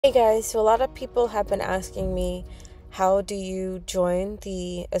Hey guys, so a lot of people have been asking me, how do you join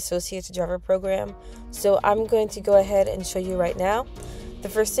the Associate Driver program? So I'm going to go ahead and show you right now. The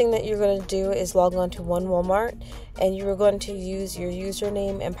first thing that you're going to do is log on to One Walmart, and you are going to use your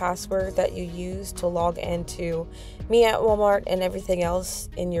username and password that you use to log into Me at Walmart and everything else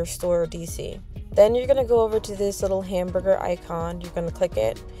in your store or DC. Then you're going to go over to this little hamburger icon. You're going to click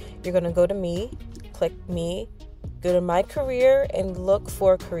it. You're going to go to Me, click Me, go to My Career, and look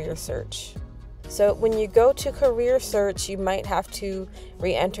for Career Search. So when you go to Career Search, you might have to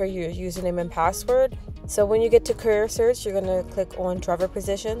re-enter your username and password. So when you get to Career Search, you're going to click on Driver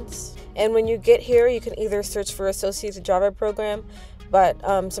Positions. And when you get here, you can either search for Associate Driver Program, but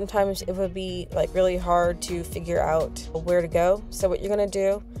sometimes it would be really hard to figure out where to go. So what you're going to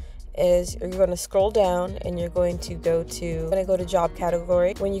do is you're going to scroll down and you're going to go to Job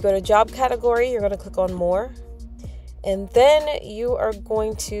Category. When you go to Job Category, you're going to click on More. And then you are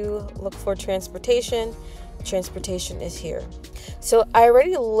going to look for transportation. Transportation is here. So I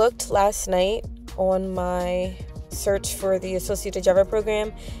already looked last night on my search for the Associated Driver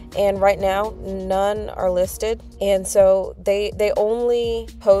program, and right now none are listed. And so they only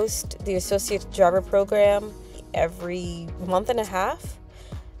post the Associated Driver program every month and a half.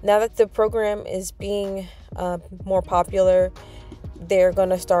 Now that the program is being more popular, they're going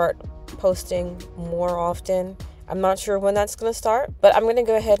to start posting more often. I'm not sure when that's going to start, but I'm going to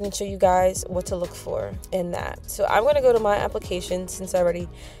go ahead and show you guys what to look for in that. So I'm going to go to my applications since I already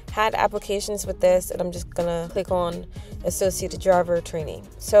had applications with this, and I'm just going to click on Associated Driver Training.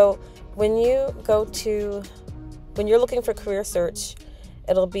 So when you're looking for Career Search,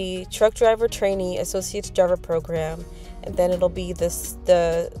 it'll be Truck Driver Trainee Associated Driver Program, and then it'll be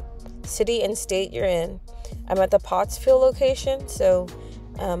the city and state you're in. I'm at the Pottsville location, so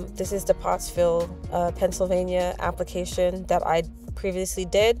this is the Pottsville, Pennsylvania application that I previously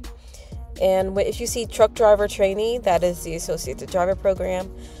did. And if you see Truck Driver Trainee, that is the Associated Driver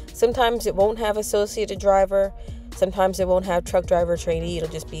program. Sometimes it won't have Associated Driver. Sometimes it won't have Truck Driver Trainee. It'll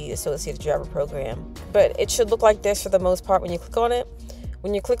just be Associated Driver program. But it should look like this for the most part when you click on it.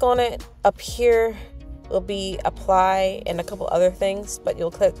 When you click on it, up here will be Apply and a couple other things, but you'll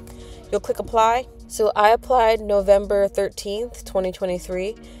click Apply. So I applied November 13th,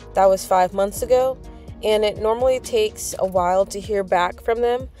 2023. That was 5 months ago. And it normally takes a while to hear back from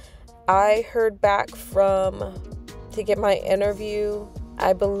them. I heard back to get my interview,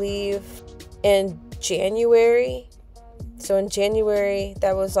 I believe, in January. So in January,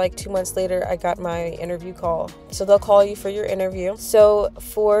 that was 2 months later, I got my interview call. So they'll call you for your interview. So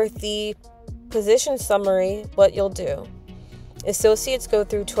for the position summary, what you'll do: associates go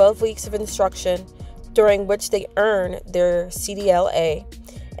through 12 weeks of instruction, during which they earn their CDLA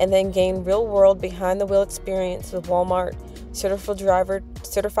and then gain real-world behind-the-wheel experience with Walmart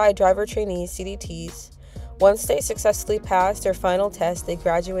Certified Driver Trainees, CDTs. Once they successfully pass their final test, they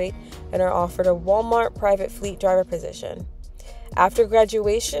graduate and are offered a Walmart private fleet driver position. After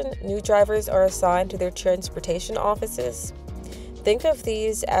graduation, new drivers are assigned to their transportation offices. Think of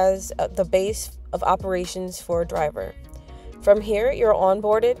these as the base of operations for a driver. From here, you're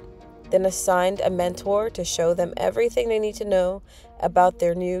onboarded, then assigned a mentor to show them everything they need to know about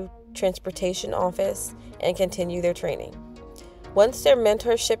their new transportation office and continue their training. Once their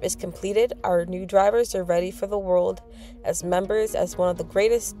mentorship is completed, our new drivers are ready for the world as members as one of the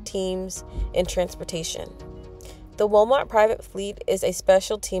greatest teams in transportation. The Walmart Private Fleet is a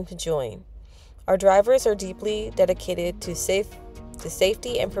special team to join. Our drivers are deeply dedicated to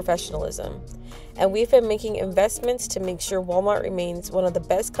safety and professionalism, and we've been making investments to make sure Walmart remains one of the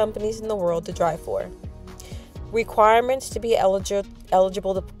best companies in the world to drive for. Requirements to be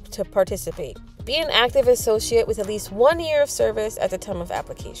eligible to participate: be an active associate with at least 1 year of service at the time of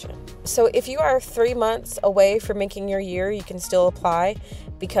application. So if you are 3 months away from making your year, you can still apply,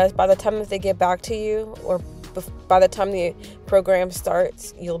 because by the time that they get back to you, or by the time the program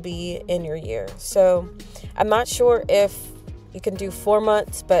starts, you'll be in your year. So I'm not sure if you can do 4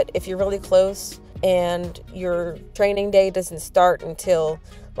 months, but if you're really close and your training day doesn't start until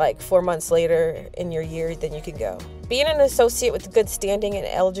 4 months later in your year, then you can go. Being an associate with good standing and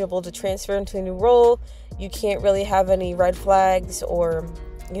eligible to transfer into a new role, you can't really have any red flags or,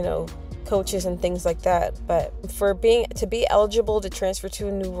 coaches and things like that. But to be eligible to transfer to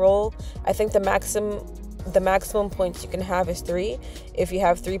a new role, I think the maximum points you can have is 3. If you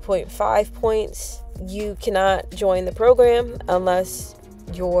have 3.5 points, you cannot join the program unless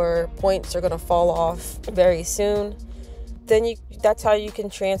your points are going to fall off very soon. Then that's how you can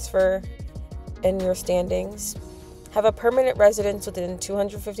transfer in your standings. Have a permanent residence within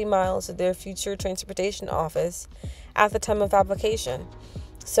 250 miles of their future transportation office at the time of application.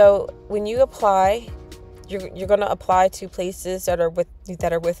 So when you apply, you're going to apply to places that are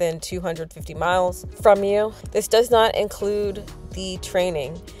within 250 miles from you. This does not include the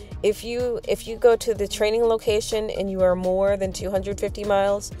training. If you go to the training location and you are more than 250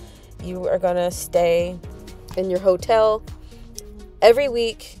 miles, you are going to stay in your hotel every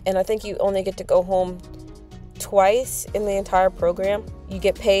week, and I think you only get to go home twice in the entire program. You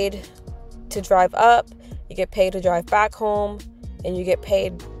get paid to drive up, you get paid to drive back home, and you get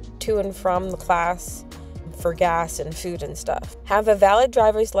paid to and from the class for gas and food and stuff. Have a valid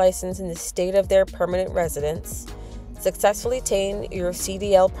driver's license in the state of their permanent residence. Successfully obtain your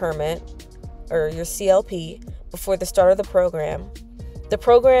CDL permit or your CLP before the start of the program. The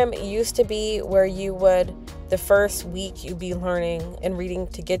program used to be where the first week you'd be learning and reading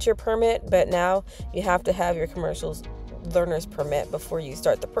to get your permit, but now you have to have your commercial learner's permit before you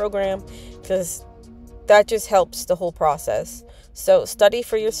start the program, because that just helps the whole process. So study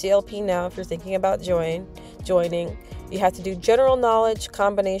for your CLP now if you're thinking about joining. You have to do general knowledge,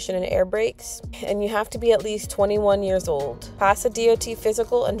 combination, and air brakes, and you have to be at least 21 years old. Pass a DOT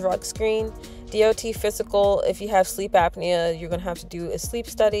physical and drug screen. DOT physical, if you have sleep apnea, you're going to have to do a sleep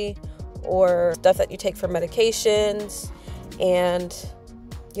study or stuff that you take for medications, and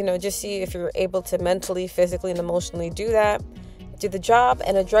just see if you're able to mentally, physically, and emotionally do that. Do the job.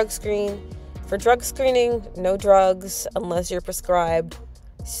 And a drug screen. For drug screening, no drugs unless you're prescribed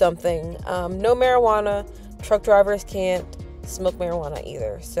something. No marijuana. Truck drivers can't smoke marijuana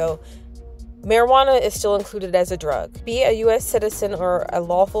either. So marijuana is still included as a drug. Be a U.S. citizen or a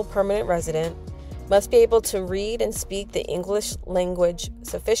lawful permanent resident. Must be able to read and speak the English language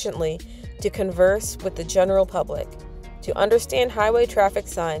sufficiently to converse with the general public, to understand highway traffic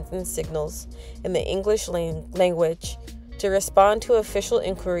signs and signals in the English language, to respond to official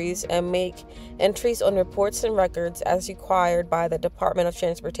inquiries and make entries on reports and records as required by the Department of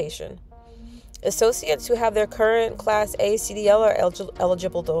Transportation. Associates who have their current Class A CDL are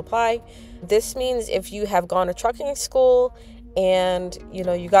eligible to apply. This means if you have gone to trucking school and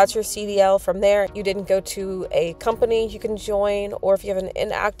you got your CDL from there, you didn't go to a company, you can join, or if you have an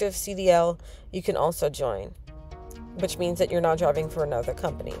inactive CDL, you can also join, which means that you're not driving for another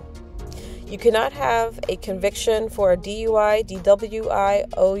company. You cannot have a conviction for a DUI,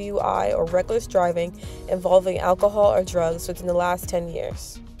 DWI, OUI, or reckless driving involving alcohol or drugs within the last 10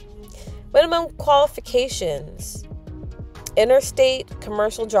 years. Minimum qualifications: interstate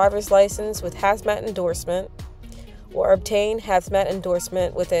commercial driver's license with hazmat endorsement, or obtain hazmat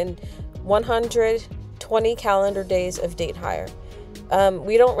endorsement within 120 calendar days of date hire.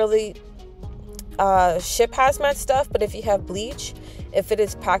 We don't really ship hazmat stuff, but if you have bleach, if it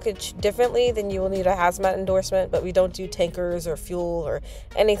is packaged differently, then you will need a hazmat endorsement, but we don't do tankers or fuel or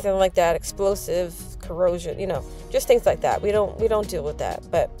anything like that, explosive, corrosion, just things like that. We don't deal with that,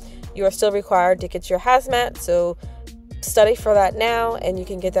 but you are still required to get your hazmat, so study for that now, and you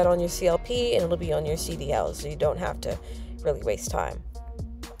can get that on your CLP, and it'll be on your CDL, so you don't have to really waste time.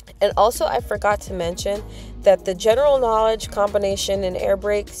 And also, I forgot to mention that the general knowledge, combination, and air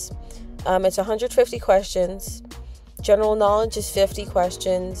brakes, it's 150 questions. General knowledge is 50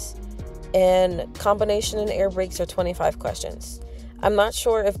 questions, and combination and air brakes are 25 questions. I'm not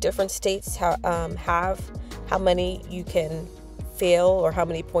sure if different states have how many you can fail or how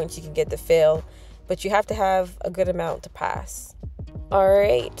many points you can get to fail, but you have to have a good amount to pass. All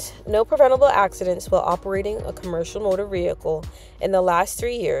right. No preventable accidents while operating a commercial motor vehicle in the last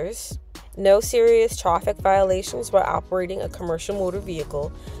 3 years. No serious traffic violations while operating a commercial motor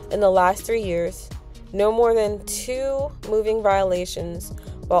vehicle in the last 3 years. No more than 2 moving violations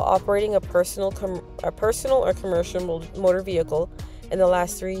while operating a personal or commercial motor vehicle in the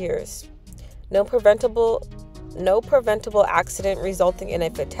last 3 years. No preventable accident resulting in a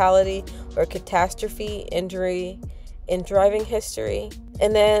fatality or catastrophe, injury in driving history.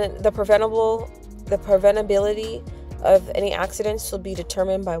 And then the preventability of any accidents will be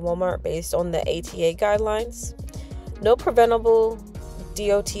determined by Walmart based on the ATA guidelines. No preventable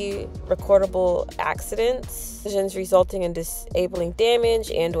DOT recordable accidents, decisions resulting in disabling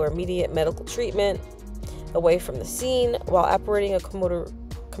damage and or immediate medical treatment away from the scene while operating a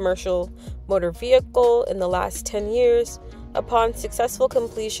commercial motor vehicle in the last 10 years upon successful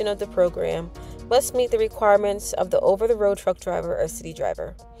completion of the program must meet the requirements of the over-the-road truck driver or city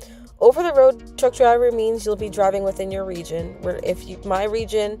driver. Over-the-road truck driver means you'll be driving within your region. My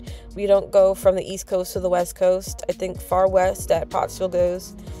region, we don't go from the East Coast to the West Coast. I think far west that Pottsville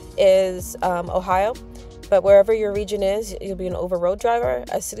goes is Ohio. But wherever your region is, you'll be an over-road driver.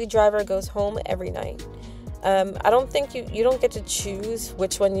 A city driver goes home every night. I don't think you don't get to choose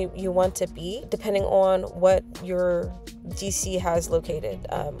which one you want to be, depending on what your DC has located,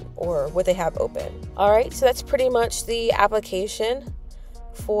 or what they have open. All right, so that's pretty much the application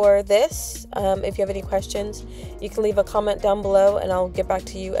for this. If you have any questions, you can leave a comment down below and I'll get back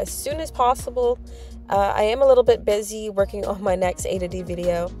to you as soon as possible. I am a little bit busy working on my next A to D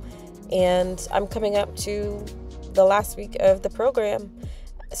video, and I'm coming up to the last week of the program.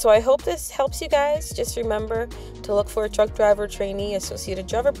 So I hope this helps you guys. Just remember to look for a truck driver trainee associated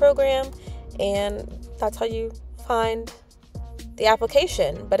driver program, and that's how you find the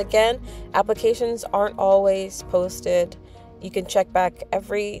application. But again, applications aren't always posted. You can check back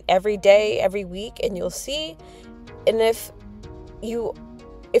every day, every week, and you'll see. And if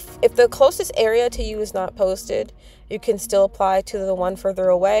the closest area to you is not posted, you can still apply to the one further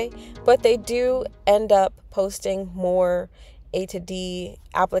away. But they do end up posting more A to D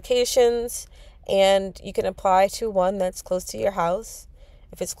applications, and you can apply to one that's close to your house.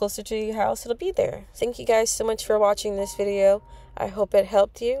 If it's closer to your house, it'll be there. Thank you guys so much for watching this video. I hope it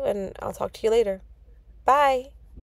helped you, and I'll talk to you later. Bye.